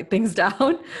and we write things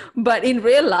down. But in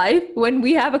real life, when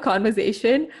we have a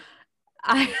conversation,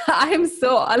 I'm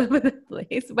so all over the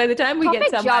place. By the time we get Topic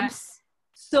somewhere, jumps.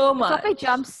 so The topic much.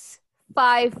 jumps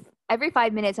every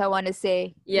 5 minutes. I want to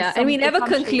say Yeah, and we it's never some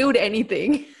shade. conclude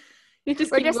anything. We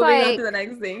just We're keep just moving on to like the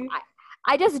next thing.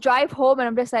 I just drive home and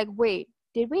I'm just like, wait,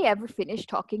 did we ever finish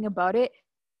talking about it?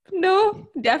 No,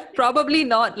 probably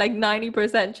not. Like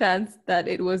 90% chance that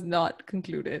it was not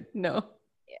concluded. No.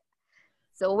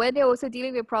 So when they're also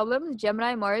dealing with problems,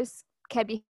 Gemini and Mars can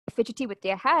be fidgety with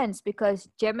their hands because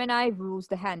Gemini rules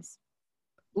the hands.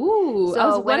 Ooh, I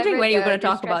was So wondering whenever when you were going to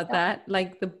they're talk stressed about out, that,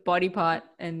 like the body part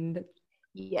and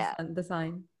yeah. the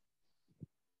sign.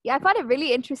 Yeah, I found it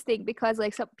really interesting because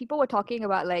like some people were talking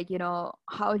about like,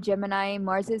 how Gemini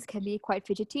Marses can be quite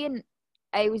fidgety, and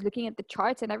I was looking at the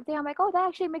charts and everything. I'm like, oh, that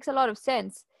actually makes a lot of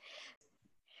sense.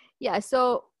 Yeah,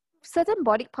 so certain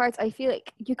body parts I feel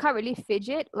like you can't really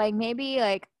fidget. Like maybe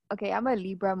like okay, I'm a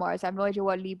Libra Mars. I have no idea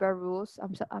what Libra rules.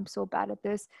 I'm so bad at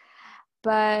this.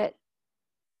 But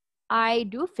I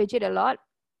do fidget a lot.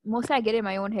 Mostly I get in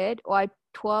my own head or I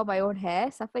twirl my own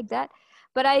hair, stuff like that.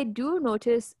 But I do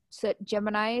notice that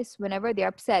Geminis, whenever they're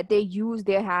upset, they use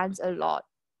their hands a lot.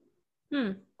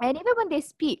 Hmm. And even when they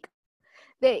speak,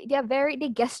 they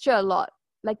gesture a lot.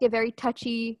 Like they're very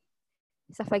touchy,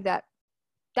 stuff like that.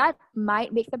 That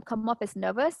might make them come off as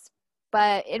nervous,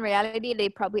 but in reality, they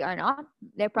probably are not.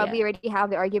 They Yeah. probably already have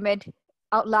the argument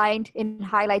outlined in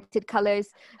highlighted colors,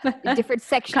 different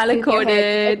sections Color in their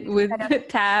head. coded with Kind of.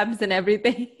 tabs and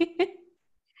everything.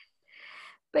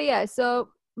 But yeah, so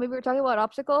when we were talking about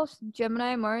obstacles,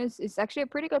 Gemini Mars is actually a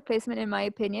pretty good placement in my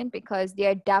opinion because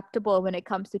they're adaptable when it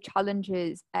comes to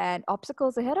challenges and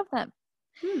obstacles ahead of them.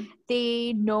 Hmm.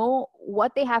 They know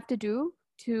what they have to do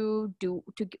to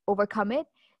overcome it.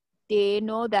 They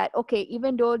know that, okay,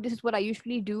 even though this is what I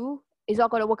usually do, is not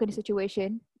going to work in the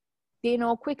situation. They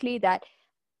know quickly that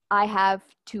I have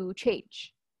to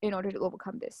change in order to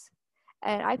overcome this.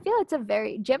 And I feel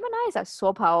Geminis are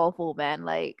so powerful, man.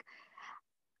 Like,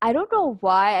 I don't know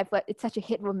why I feel it's such a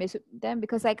hit or miss with them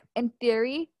because, like, in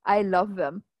theory, I love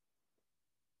them.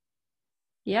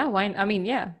 Yeah, why? I mean,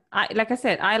 yeah. Like I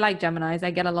said, I like Geminis. I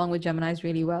get along with Geminis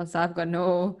really well, so I've got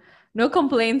no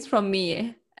complaints from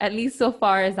me, at least so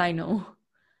far as I know.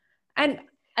 And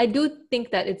I do think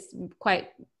that it's quite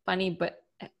funny, but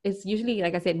it's usually,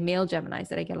 like I said, male Geminis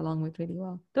that I get along with really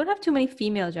well. Don't have too many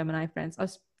female Gemini friends or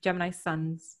Gemini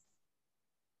sons.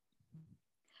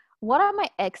 One of my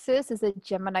exes is a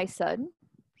Gemini son.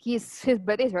 His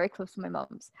birthday is very close to my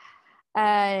mom's.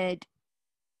 And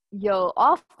yo,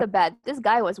 off the bat, this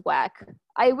guy was whack.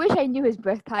 I wish I knew his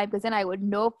birth time because then I would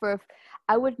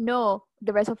know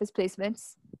the rest of his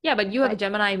placements. Yeah, but you have a Like,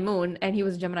 Gemini moon and he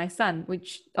was a Gemini sun,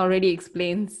 which already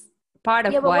explains part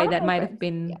of yeah, but why one of that my might have friends,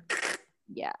 been.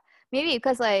 yeah, maybe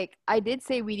because like I did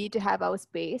say we need to have our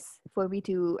space for me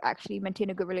to actually maintain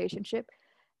a good relationship.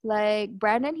 Like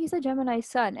Brandon, he's a Gemini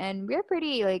sun, and we're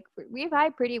pretty like we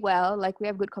vibe pretty well. Like we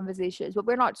have good conversations, but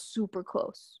we're not super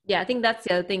close. Yeah, I think that's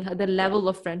the other thing, the Yeah, level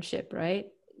of friendship, right?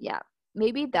 yeah.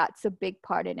 Maybe that's a big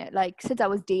part in it. Like since I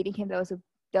was dating him, there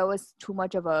was too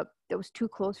much of a that was too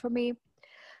close for me.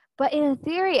 But in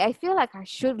theory, I feel like I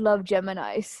should love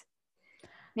Geminis.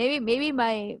 Maybe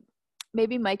my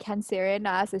Cancerian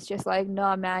ass is just like,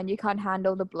 no man, you can't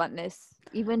handle the bluntness.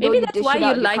 Even though Maybe you that's dish why it you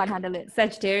out, you can't like handle it.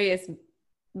 Sagittarius,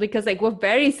 because like we're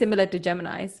very similar to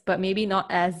Geminis, but maybe not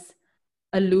as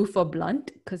aloof or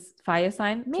blunt, because fire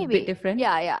sign, it's a bit Maybe. different.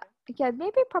 Yeah,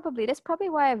 maybe probably. That's probably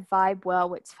why I vibe well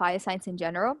with fire signs in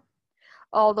general.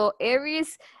 Although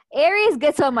Aries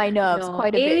gets on my nerves No,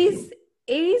 quite a bit.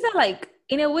 Aries are like,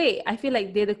 in a way, I feel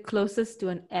like they're the closest to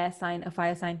an air sign a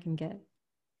fire sign can get.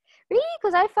 Really?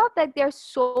 Because I felt that they're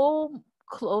so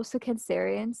close to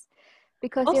Cancerians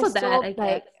because they're Also that, so I guess.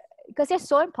 like because they're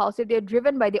so impulsive. They're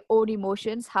driven by their own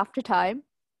emotions half the time.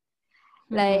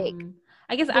 Like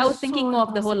I guess they're I was thinking so more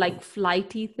of the whole impulsive. like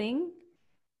flighty thing,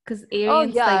 because Oh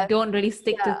Arians like yeah, don't really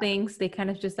stick to yeah. things. They kind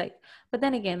of just like, but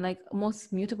then again, like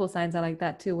most mutable signs are like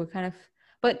that too. We're kind of,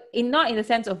 but in not in the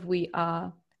sense of we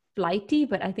are flighty,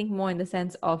 but I think more in the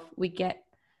sense of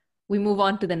we move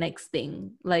on to the next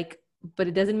thing. Like, but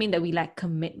it doesn't mean that we lack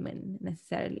commitment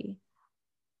necessarily.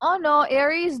 Oh no,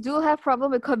 Aries do have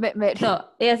problem with commitment. No,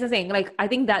 yeah, that's the thing. Like, I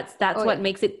think that's Oh what yeah.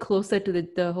 makes it closer to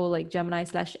the whole like Gemini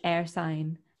slash air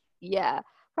sign. Yeah,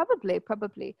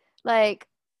 probably. Like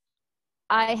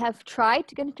I have tried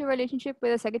to get into a relationship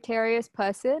with a Sagittarius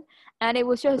person and it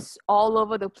was just all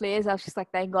over the place. I was just like,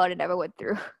 thank God it never went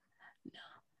through.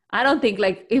 I don't think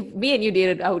like if me and you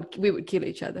dated, we would kill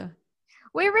each other.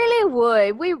 We really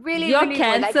would. We really, Your really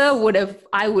would. Like, Cancer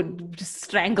I would just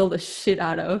strangle the shit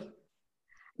out of.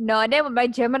 no, and then when my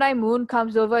Gemini moon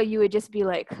comes over, you would just be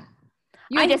like,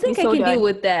 you would I just be think I so can deal done.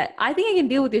 with that. I think I can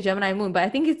deal with your Gemini moon, but I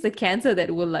think it's the Cancer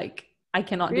that will like I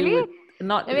cannot deal Really? with.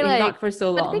 Not I mean, like, not for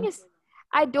so but the thing long. is,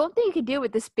 I don't think you can deal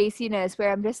with the spaciness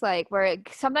where I'm just like,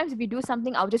 sometimes if you do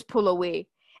something, I'll just pull away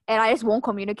and I just won't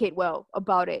communicate well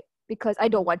about it because I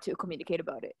don't want to communicate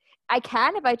about it. I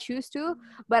can if I choose to,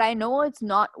 but I know it's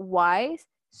not wise.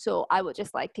 So I will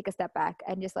just like take a step back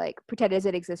and just like pretend it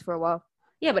doesn't exist for a while.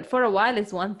 Yeah, but for a while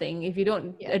it's one thing. If you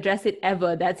don't Yeah. address it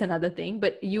ever, that's another thing.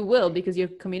 But you will because your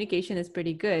communication is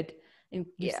pretty good. And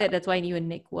you Yeah. said that's why you and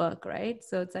Nick work, right?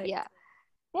 So it's like, Yeah.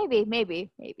 Maybe.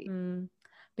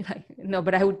 be like, no,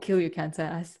 but I would kill your Cancer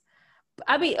ass.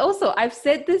 I mean, also, I've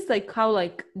said this like how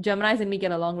like Geminis and me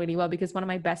get along really well because one of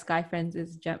my best guy friends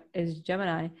is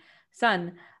Gemini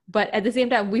sun. But at the same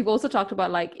time, we've also talked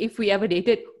about like if we ever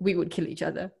dated, we would kill each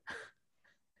other.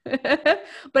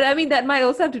 But I mean, that might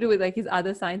also have to do with like his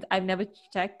other signs. I've never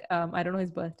checked. I don't know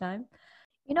his birth time.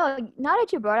 You know, now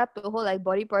that you brought up the whole like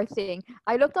body part thing,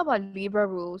 I looked up on Libra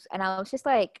rules and I was just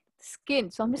like skin.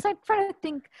 So I'm just like trying to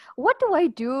think, what do I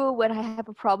do when I have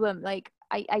a problem? Like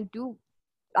I do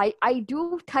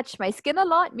touch my skin a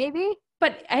lot, maybe.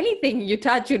 But anything you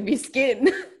touch would be skin.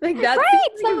 Like that Right.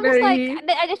 seems So like a I'm just like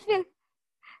very. I just feel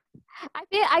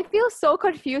I feel so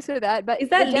confused with that. But Is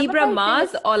the that Libra Gemini thing Mars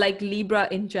is or like Libra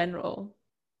in general?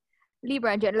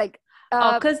 Libra and like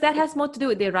Oh, because that has more to do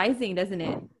with their rising, doesn't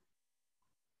it?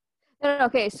 no,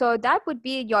 okay, so that would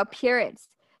be your appearance.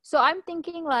 So I'm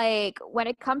thinking like when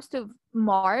it comes to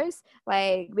Mars,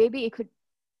 like maybe it could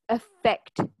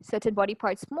affect certain body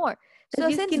parts more. Does So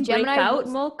your since skin break Gemini out rules,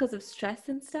 more because of stress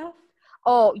and stuff?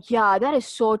 oh yeah, that is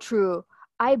so true.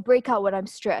 I break out when I'm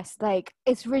stressed. Like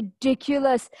it's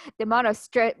ridiculous the amount of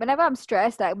stress. Whenever I'm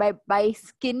stressed, like my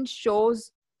skin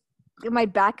shows, my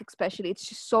back especially. It's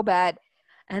just so bad.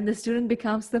 And the student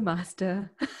becomes the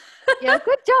master. Yeah,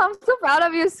 good job. I'm so proud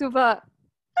of you, Suba.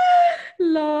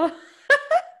 Lol.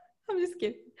 I'm just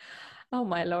kidding. Oh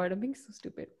my lord, I'm being so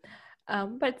stupid.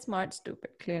 But smart,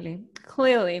 stupid, clearly.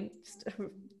 Clearly.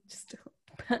 Just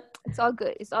It's all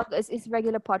good. It's all good. It's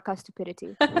regular podcast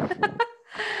stupidity.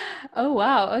 Oh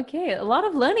wow, okay. A lot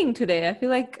of learning today. I feel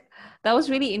like that was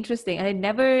really interesting. And I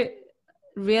never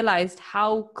realized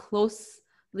how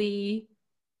closely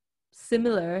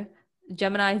similar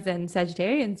Geminis and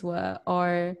Sagittarians were,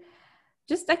 or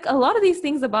just like a lot of these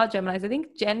things about Geminis. I think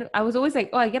I was always like,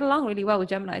 oh, I get along really well with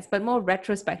Geminis, but more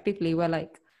retrospectively, we're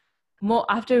like more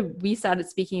after we started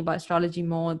speaking about astrology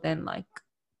more than like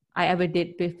I ever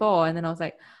did before. And then I was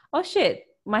like, oh shit,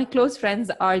 my close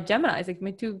friends are Geminis. Like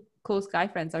my two close guy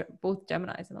friends are both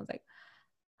Geminis. And I was like,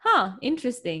 huh,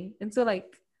 interesting. And so like,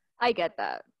 I get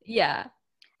that. yeah.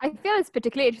 I feel it's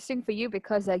particularly interesting for you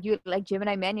because you like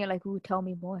Gemini men. You're like, ooh, tell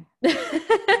me more,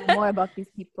 more about these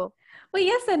people. Well,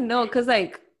 yes and no, because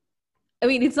like, I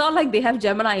mean, it's not like they have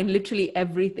Gemini in literally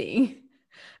everything.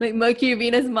 Like Mercury,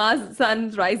 Venus, Mars,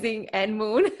 Sun, Rising, and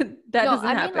Moon. That No, doesn't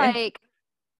I mean happen. like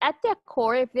at their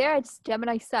core, if they're a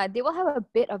Gemini sun, they will have a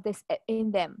bit of this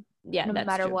in them, Yeah, no that's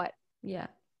matter true. what. Yeah.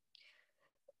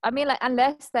 I mean, like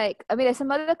unless like I mean, there's some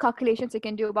other calculations they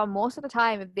can do, but most of the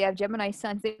time, if they have Gemini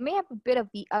suns, they may have a bit of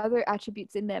the other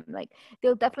attributes in them. Like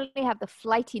they'll definitely have the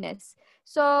flightiness.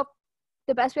 So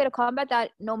the best way to combat that,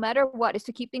 no matter what, is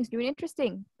to keep things new and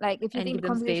interesting. Like if you And think give the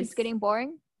them conversation's space. getting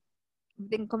boring, if you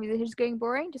think the conversation's getting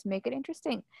boring, just make it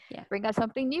interesting. Yeah. Bring out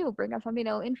something new. Bring out something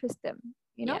that will interest them.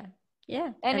 You know. Yeah. Yeah.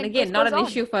 And And it again, just not goes an on.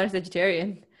 issue for a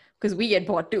Sagittarian because we get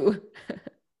bored too.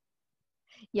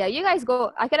 Yeah, you guys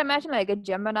go. I can imagine like a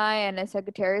Gemini and a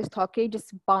Sagittarius talking,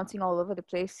 just bouncing all over the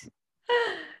place.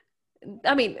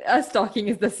 I mean, us talking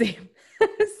is the same.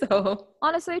 So,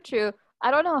 Honestly, true.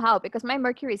 I don't know how because my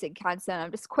Mercury is in Cancer. And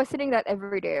I'm just questioning that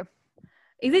every day.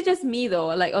 is it just me though?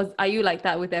 Like, or are you like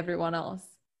that with everyone else?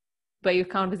 But your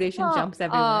conversation No, jumps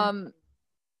everywhere.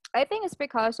 I think it's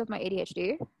because of my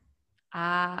ADHD.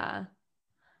 Ah,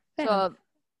 fair enough. So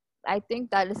I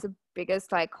think that is the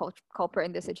biggest like culprit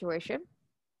in this situation.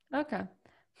 Okay.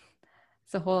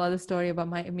 It's a whole other story about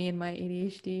me and my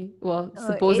ADHD. Well,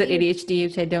 supposed ADHD. ADHD,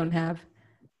 which I don't have.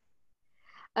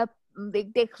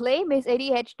 They claim it's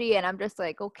ADHD, and I'm just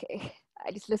like, okay,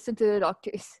 I just listen to the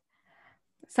doctors.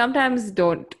 Sometimes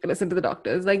don't listen to the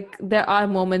doctors. Like there are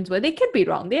moments where they could be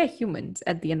wrong. They are humans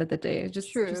at the end of the day.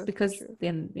 Just because True.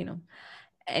 then,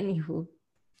 anywho.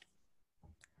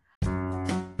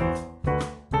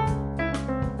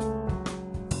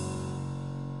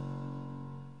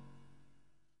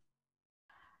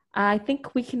 I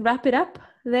think we can wrap it up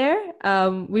there.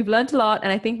 We've learned a lot,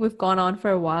 and I think we've gone on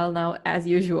for a while now, as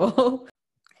usual.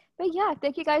 But yeah,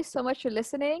 thank you guys so much for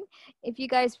listening. If you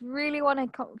guys really want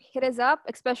to hit us up,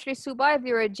 especially Suba, if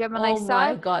you're a Gemini Oh my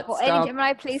sun God! or any Stop!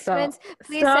 Gemini placements, Stop!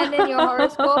 please send in your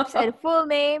horoscopes and Stop! full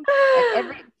name and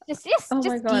every Oh my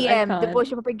just God! I DM the can't.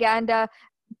 Bullshit Propaganda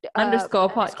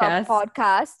Underscore podcast.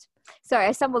 podcast. Sorry,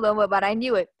 I stumbled over, but I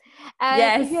knew it.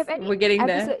 And if you Yes, have any we're getting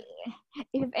there. episode, if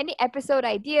you have any episode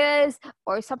ideas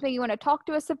or something you want to talk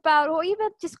to us about, or even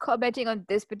just commenting on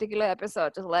this particular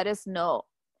episode, just let us know.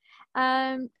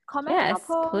 Comment on our Yes,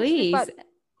 post. please.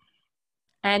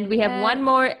 And we have one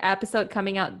more episode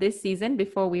coming out this season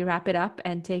before we wrap it up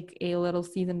and take a little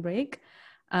season break.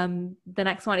 The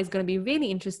next one is going to be really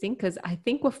interesting because I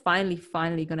think we're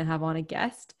finally going to have on a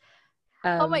guest.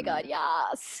 Oh my God,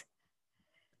 yes.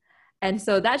 And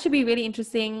so that should be really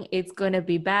interesting. It's going to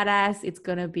be badass. It's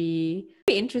going to be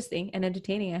interesting and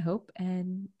entertaining, I hope.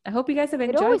 And I hope you guys have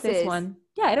enjoyed this one.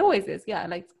 Yeah, it always is. Yeah,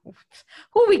 like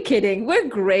who are we kidding? We're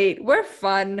great. We're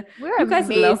fun. We're You guys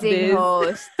love amazing this.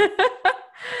 hosts.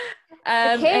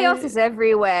 The chaos And is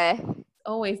everywhere.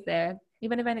 always there,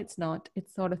 even when it's not,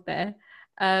 it's sort of there.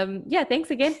 Yeah,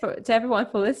 thanks again to everyone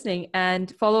for listening,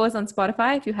 and follow us on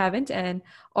Spotify if you haven't, and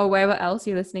or wherever else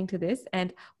you're listening to this.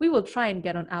 And we will try and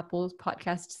get on Apple's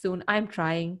podcast soon. I'm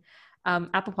trying.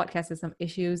 Apple Podcast has some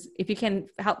issues. If you can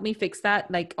help me fix that,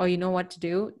 like, or you know what to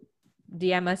do,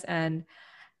 DM us, and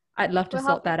I'd love to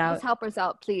sort that Just out. help us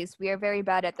out, please. We are very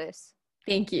bad at this.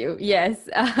 Thank you. Yes.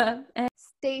 And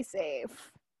Stay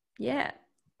safe. yeah.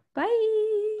 Bye.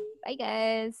 Bye,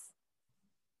 guys.